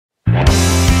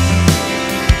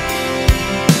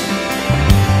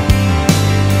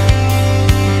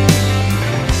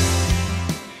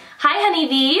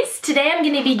today I'm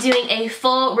going to be doing a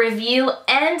full review,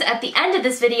 and at the end of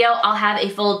this video I'll have a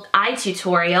full eye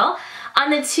tutorial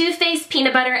on the Too Faced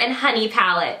Peanut Butter and Honey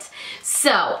palette.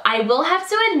 So I will have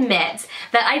to admit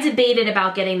that I debated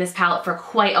about getting this palette for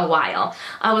quite a while.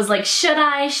 I was like, should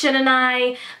I, shouldn't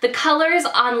I? The colors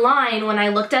online, when I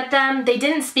looked at them, they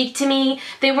didn't speak to me.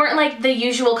 They weren't like the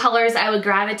usual colors I would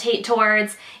gravitate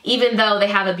towards, even though they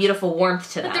have a beautiful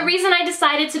warmth to them. But the reason I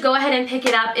decided to go ahead and pick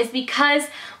it up is because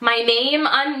my name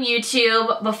on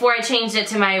YouTube, before I changed it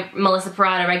to my Melissa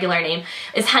Parada regular name,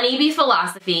 is Honeybee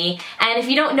Philosophy. And if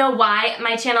you don't know why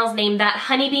my channel's named that,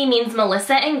 Honeybee means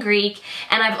Melissa in Greek,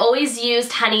 and I've always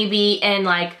used Honeybee in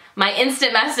like my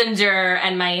instant messenger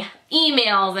and my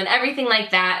emails and everything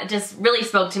like that. It just really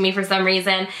spoke to me for some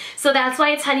reason. So that's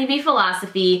why it's Honeybee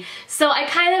Philosophy. So I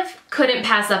kind of couldn't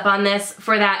pass up on this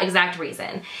for that exact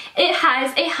reason. It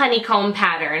has a honeycomb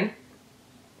pattern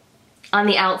on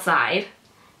the outside.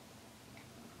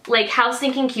 Like, how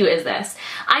stinking cute is this?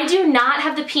 I do not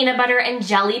have the peanut butter and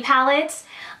jelly palette.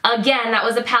 Again, that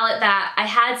was a palette that I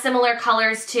had similar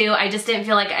colors to. I just didn't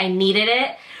feel like I needed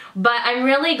it. But I'm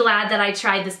really glad that I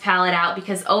tried this palette out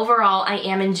because overall I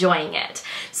am enjoying it.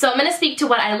 So I'm going to speak to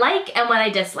what I like and what I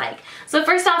dislike. So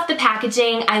first off, the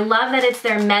packaging. I love that it's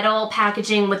their metal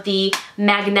packaging with the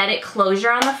magnetic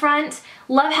closure on the front.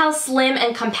 Love how slim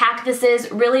and compact this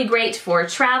is. Really great for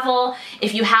travel.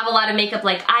 If you have a lot of makeup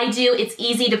like I do, it's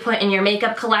easy to put in your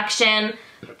makeup collection.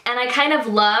 And I kind of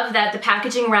love that the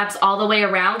packaging wraps all the way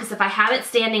around, because if I have it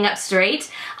standing up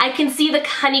straight, I can see the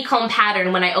honeycomb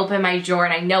pattern when I open my drawer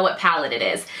and I know what palette it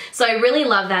is. So I really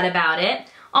love that about it.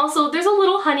 Also, there's a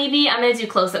little honeybee. I'm going to do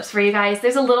close-ups for you guys.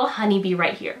 There's a little honeybee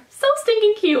right here. So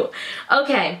stinking cute.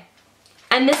 Okay.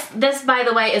 And this, by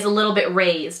the way, is a little bit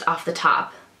raised off the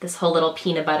top. This whole little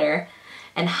peanut butter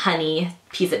and honey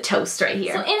piece of toast right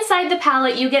here. So inside the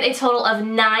palette, you get a total of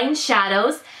 9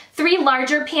 shadows. 3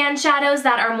 larger pan shadows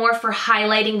that are more for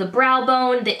highlighting the brow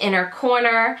bone, the inner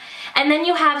corner, and then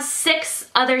you have 6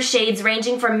 other shades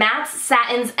ranging from mattes,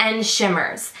 satins, and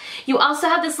shimmers. You also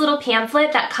have this little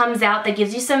pamphlet that comes out that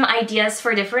gives you some ideas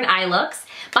for different eye looks.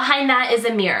 Behind that is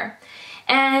a mirror.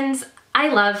 And I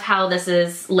love how this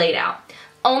is laid out.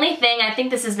 Only thing, I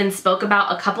think this has been spoke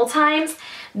about a couple times,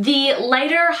 the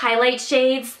lighter highlight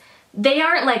shades, they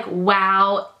aren't like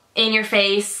wow, in your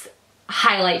face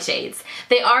highlight shades.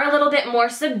 They are a little bit more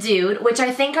subdued, which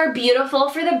I think are beautiful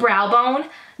for the brow bone.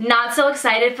 Not so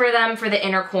excited for them for the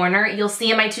inner corner. You'll see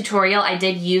in my tutorial I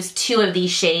did use 2 of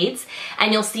these shades,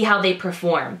 and you'll see how they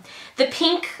perform. The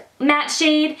pink matte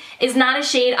shade is not a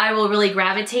shade I will really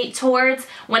gravitate towards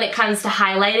when it comes to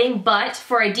highlighting, but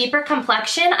for a deeper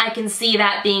complexion I can see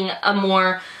that being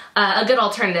a good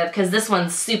alternative, because this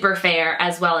one's super fair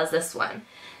as well as this one.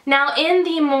 Now in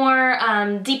the more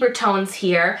deeper tones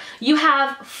here, you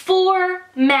have 4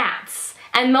 mattes,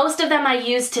 and most of them I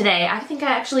used today. I think I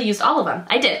actually used all of them.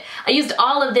 I did. I used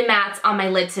all of the mattes on my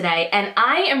lid today, and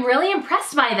I am really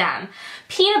impressed by them.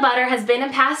 Peanut butter has been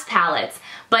in past palettes,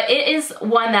 but it is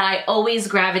one that I always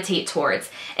gravitate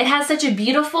towards. It has such a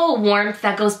beautiful warmth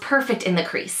that goes perfect in the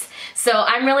crease. So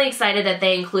I'm really excited that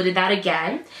they included that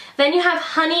again. Then you have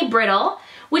Honey Brittle,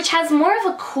 which has more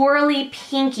of a corally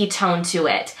pinky tone to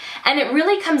it. And it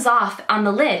really comes off on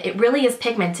the lid. It really is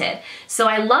pigmented. So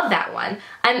I love that one.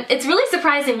 And it's really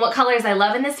surprising what colors I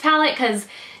love in this palette, because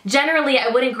generally I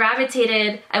wouldn't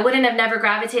have never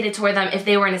gravitated toward them if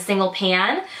they were in a single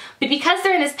pan. But because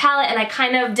they're in this palette and I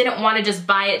kind of didn't want to just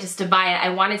buy it just to buy it, I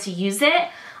wanted to use it,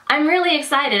 I'm really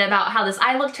excited about how this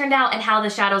eye look turned out and how the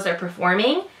shadows are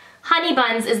performing. Honey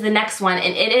Buns is the next one,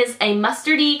 and it is a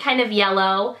mustardy kind of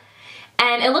yellow.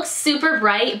 And it looks super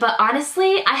bright, but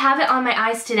honestly, I have it on my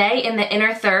eyes today in the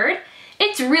inner third.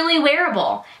 It's really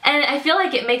wearable, and I feel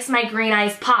like it makes my green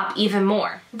eyes pop even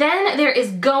more. Then there is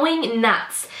Going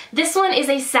Nuts. This one is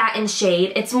a satin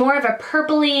shade. It's more of a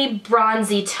purpley,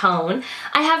 bronzy tone.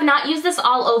 I have not used this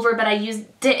all over, but I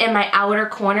used it in my outer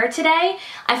corner today.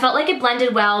 I felt like it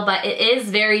blended well, but it is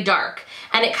very dark,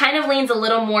 and it kind of leans a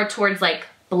little more towards like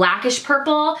blackish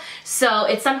purple, so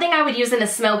it's something I would use in a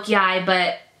smoky eye,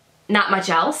 but not much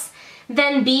else.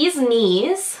 Then Bee's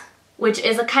Knees, which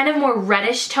is a kind of more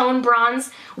reddish tone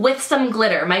bronze with some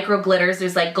glitter, micro glitters.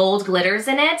 There's like gold glitters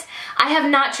in it. I have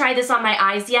not tried this on my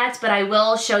eyes yet, but I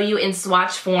will show you in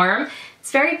swatch form.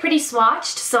 It's very pretty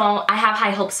swatched, so I have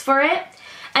high hopes for it.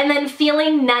 And then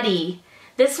Feeling Nutty.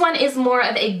 This one is more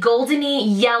of a goldeny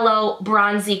yellow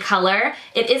bronzy color.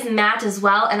 It is matte as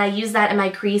well, and I used that in my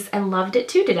crease and loved it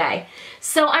too today.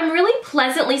 So I'm really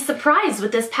pleasantly surprised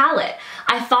with this palette.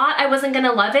 I thought I wasn't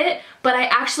gonna love it, but I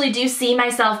actually do see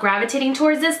myself gravitating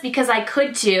towards this because I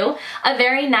could too. A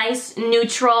very nice,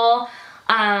 neutral,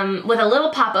 with a little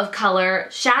pop of color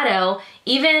shadow,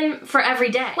 even for every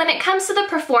day. When it comes to the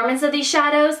performance of these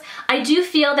shadows, I do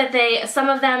feel that some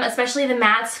of them, especially the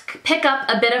mattes, pick up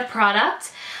a bit of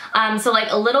product. So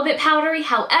like a little bit powdery.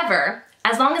 However,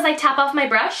 as long as I tap off my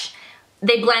brush,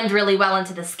 they blend really well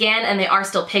into the skin and they are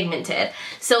still pigmented.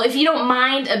 So if you don't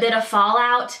mind a bit of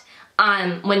fallout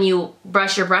when you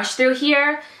brush your brush through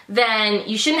here, then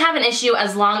you shouldn't have an issue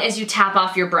as long as you tap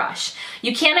off your brush.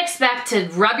 You can't expect to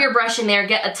rub your brush in there,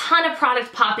 get a ton of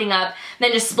product popping up,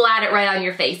 then just splat it right on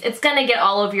your face. It's gonna get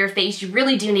all over your face. You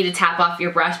really do need to tap off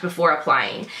your brush before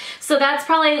applying. So that's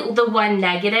probably the one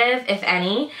negative, if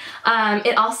any.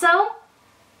 It also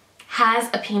has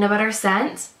a peanut butter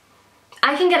scent.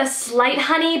 I can get a slight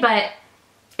honey, but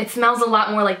it smells a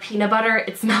lot more like peanut butter.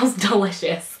 It smells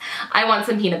delicious. I want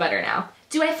some peanut butter now.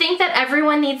 Do I think that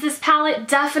everyone needs this palette?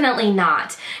 Definitely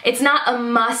not. It's not a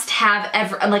must-have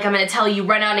ever, like I'm gonna tell you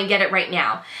run out and get it right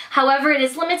now. However, it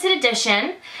is limited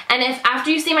edition, and if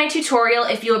after you see my tutorial,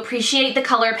 if you appreciate the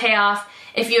color payoff,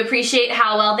 if you appreciate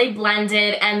how well they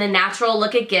blended and the natural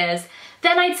look it gives,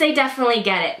 then I'd say definitely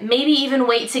get it. Maybe even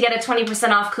wait to get a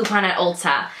 20% off coupon at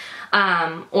Ulta.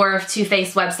 Or if Too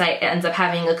Faced website ends up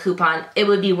having a coupon, it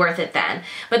would be worth it then.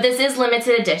 But this is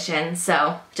limited edition,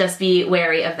 so just be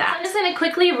wary of that. I'm just gonna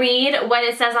quickly read what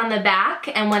it says on the back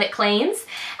and what it claims,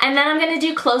 and then I'm gonna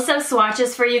do close-up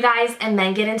swatches for you guys and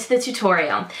then get into the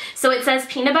tutorial. So it says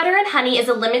Peanut Butter and Honey is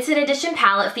a limited edition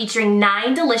palette featuring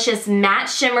 9 delicious matte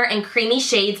shimmer and creamy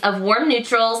shades of warm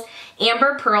neutrals,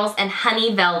 amber pearls, and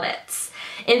honey velvets.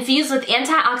 Infused with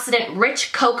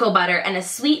antioxidant-rich cocoa butter and a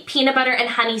sweet peanut butter and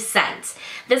honey scent.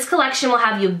 This collection will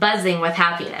have you buzzing with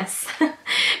happiness.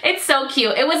 It's so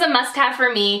cute. It was a must-have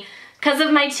for me because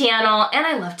of my channel, and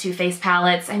I love Too Faced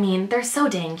palettes. I mean, they're so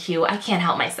dang cute. I can't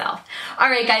help myself.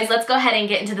 Alright guys, let's go ahead and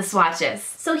get into the swatches.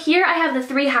 So here I have the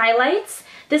 3 highlights.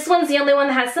 This one's the only one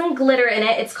that has some glitter in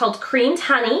it. It's called Creamed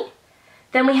Honey.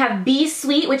 Then we have Bee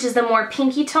Sweet, which is the more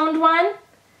pinky toned one.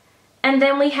 And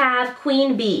then we have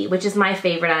Queen Bee, which is my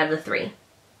favorite out of the 3.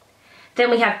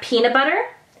 Then we have Peanut Butter,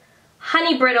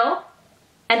 Honey Brittle,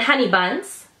 and Honey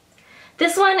Buns.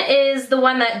 This one is the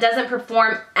one that doesn't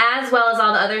perform as well as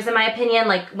all the others in my opinion,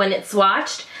 like when it's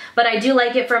swatched, but I do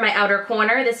like it for my outer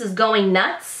corner. This is Going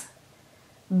Nuts,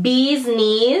 Bee's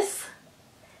Knees,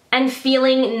 and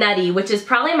Feeling Nutty, which is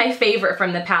probably my favorite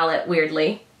from the palette,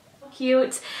 weirdly.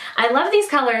 Cute. I love these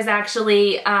colors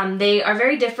actually. They are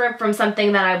very different from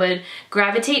something that I would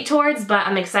gravitate towards, but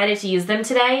I'm excited to use them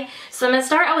today. So I'm going to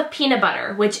start out with Peanut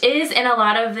Butter, which is in a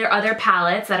lot of their other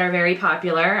palettes that are very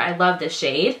popular. I love this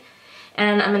shade.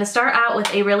 And I'm going to start out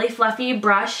with a really fluffy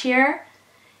brush here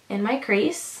in my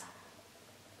crease.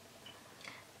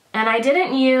 And I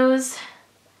didn't use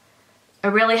a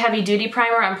really heavy duty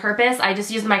primer on purpose. I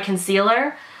just used my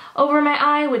concealer over my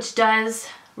eye, which does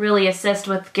really assist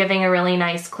with giving a really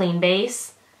nice clean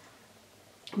base.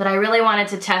 But I really wanted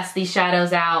to test these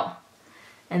shadows out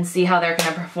and see how they're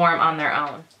going to perform on their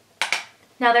own.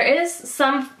 Now there is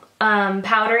some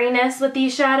powderiness with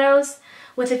these shadows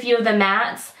with a few of the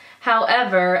mattes.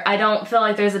 However, I don't feel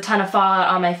like there's a ton of fallout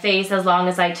on my face as long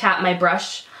as I tap my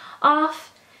brush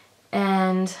off.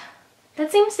 And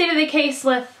that seems to be the case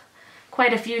with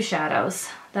quite a few shadows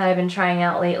that I've been trying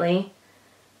out lately.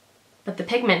 But the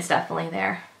pigment's definitely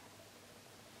there.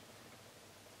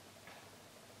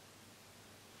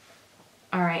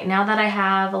 Alright, now that I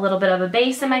have a little bit of a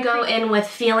base, I'm going to go in with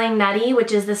Feeling Nutty,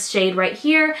 which is this shade right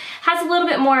here. Has a little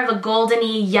bit more of a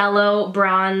goldeny yellow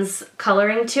bronze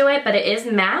coloring to it, but it is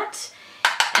matte.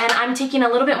 And I'm taking a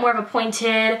little bit more of a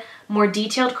pointed, more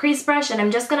detailed crease brush, and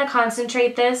I'm just going to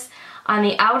concentrate this on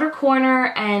the outer corner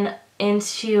and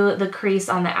into the crease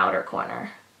on the outer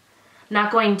corner.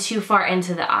 Not going too far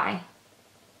into the eye.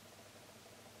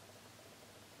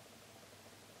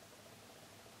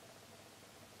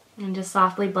 And just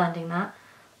softly blending that.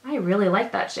 I really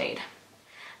like that shade.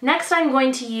 Next I'm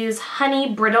going to use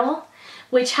Honey Brittle,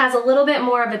 which has a little bit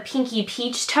more of a pinky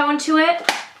peach tone to it.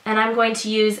 And I'm going to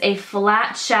use a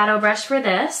flat shadow brush for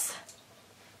this.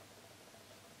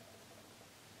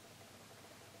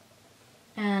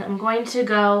 And I'm going to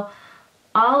go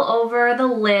all over the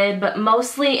lid, but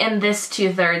mostly in this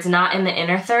 2/3, not in the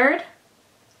inner third.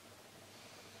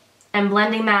 And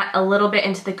blending that a little bit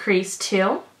into the crease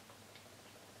too.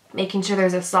 Making sure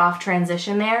there's a soft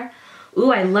transition there.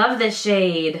 Ooh, I love this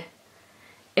shade.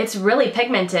 It's really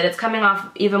pigmented. It's coming off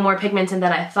even more pigmented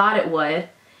than I thought it would.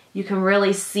 You can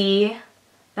really see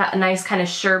that nice kind of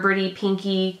sherbety,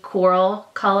 pinky, coral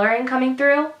coloring coming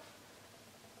through.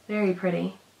 Very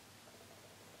pretty.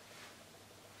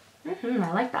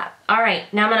 I like that. All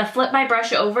right, now I'm gonna flip my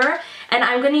brush over and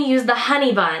I'm gonna use the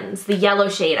Honey Buns, the yellow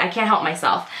shade. I can't help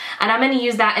myself. And I'm gonna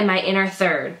use that in my inner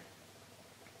third.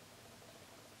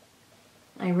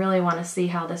 I really wanna see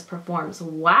how this performs.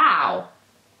 Wow.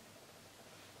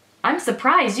 I'm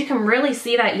surprised. You can really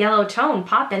see that yellow tone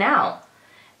popping out.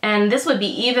 And this would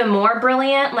be even more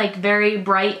brilliant, like very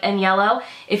bright and yellow,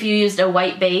 if you used a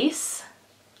white base.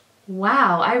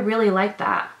 Wow, I really like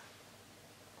that.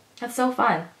 That's so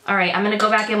fun. All right, I'm gonna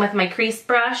go back in with my crease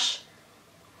brush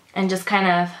and just kind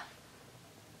of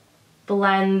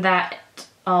blend that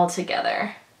all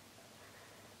together.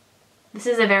 This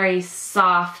is a very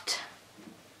soft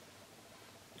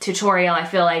tutorial, I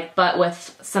feel like, but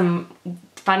with some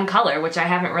fun color, which I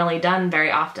haven't really done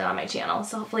very often on my channel.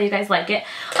 So hopefully you guys like it.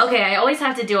 Okay, I always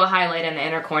have to do a highlight in the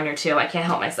inner corner too. I can't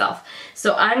help myself.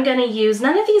 So I'm gonna use,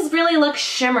 none of these really look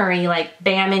shimmery, like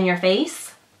bam in your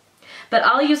face, but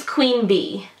I'll use Queen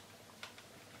Bee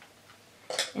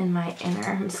in my inner.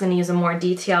 I'm just gonna use a more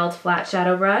detailed flat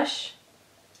shadow brush.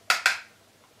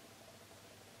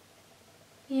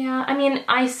 Yeah, I mean,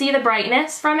 I see the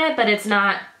brightness from it, but it's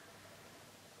not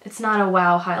a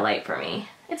wow highlight for me.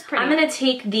 It's pretty. I'm gonna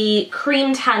take the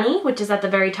Creamed Honey, which is at the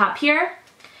very top here,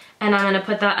 and I'm gonna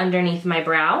put that underneath my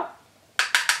brow.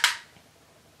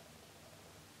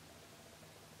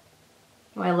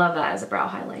 Oh, I love that as a brow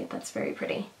highlight. That's very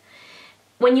pretty.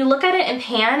 When you look at it in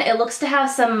pan, it looks to have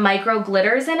some micro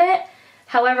glitters in it.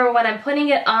 However, when I'm putting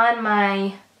it on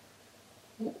my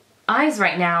eyes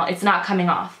right now, it's not coming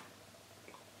off.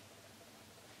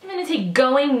 I'm gonna take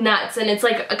Going Nuts, and it's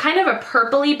like a kind of a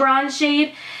purpley bronze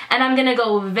shade, and I'm gonna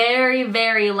go very,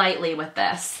 very lightly with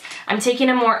this. I'm taking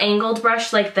a more angled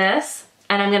brush like this,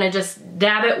 and I'm gonna just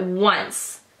dab it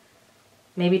once,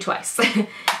 maybe twice, and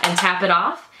tap it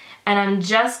off. And I'm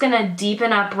just gonna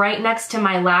deepen up right next to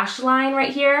my lash line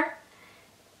right here,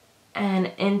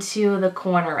 and into the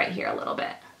corner right here a little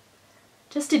bit,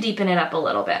 just to deepen it up a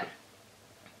little bit.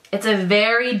 It's a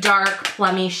very dark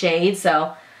plummy shade,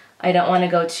 so I don't want to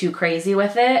go too crazy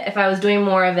with it. If I was doing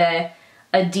more of a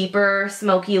deeper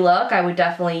smoky look, I would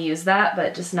definitely use that,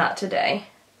 but just not today.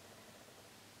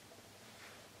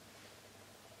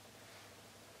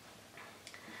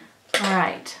 All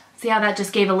right, see how that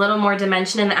just gave a little more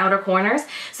dimension in the outer corners?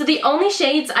 So the only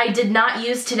shades I did not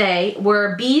use today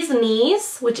were Bee's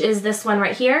Knees, which is this one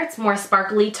right here. It's more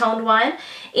sparkly toned one,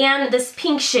 and this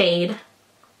pink shade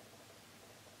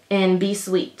in Be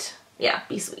Sweet. Yeah,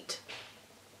 Be Sweet.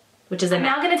 Which is I'm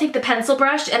now going to take the pencil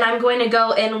brush and I'm going to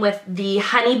go in with the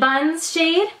Honey Buns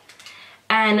shade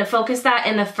and focus that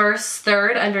in the first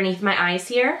third underneath my eyes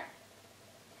here.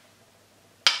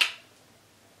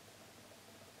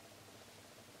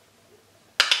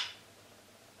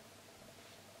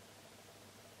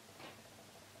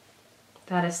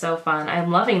 That is so fun.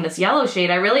 I'm loving this yellow shade.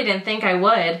 I really didn't think I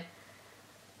would,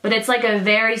 but it's like a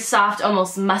very soft,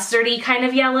 almost mustardy kind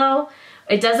of yellow.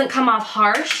 It doesn't come off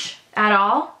harsh at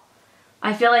all.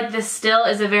 I feel like this still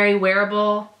is a very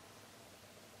wearable,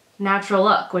 natural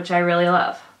look, which I really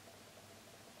love.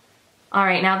 All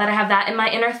right, now that I have that in my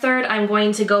inner third, I'm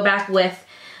going to go back with,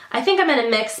 I think I'm gonna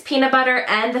mix peanut butter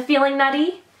and the Feeling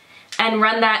Nutty and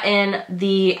run that in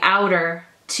the outer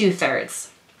 2/3.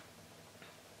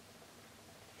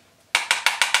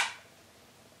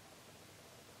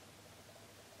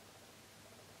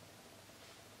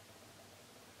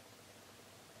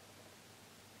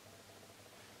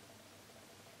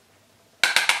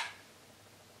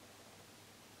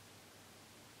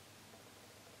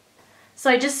 So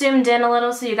I just zoomed in a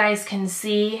little so you guys can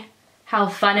see how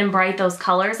fun and bright those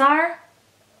colors are.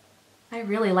 I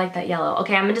really like that yellow.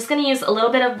 Okay, I'm just gonna use a little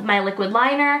bit of my liquid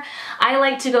liner. I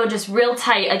like to go just real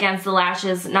tight against the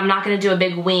lashes, and I'm not gonna do a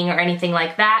big wing or anything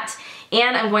like that.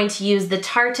 And I'm going to use the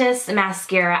Tarteist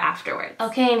mascara afterwards.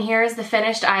 Okay, and here's the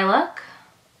finished eye look.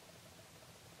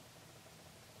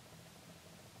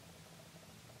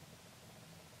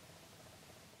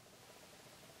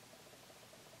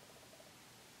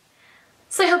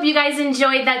 So I hope you guys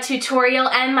enjoyed that tutorial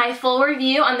and my full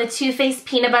review on the Too Faced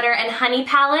Peanut Butter and Honey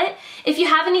palette. If you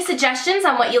have any suggestions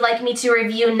on what you'd like me to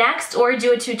review next or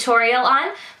do a tutorial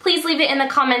on, please leave it in the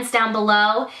comments down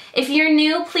below. If you're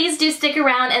new, please do stick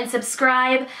around and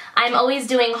subscribe. I'm always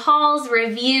doing hauls,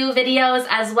 review videos,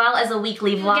 as well as a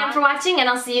weekly vlog. Thank you again for watching, and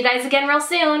I'll see you guys again real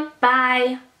soon.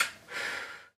 Bye!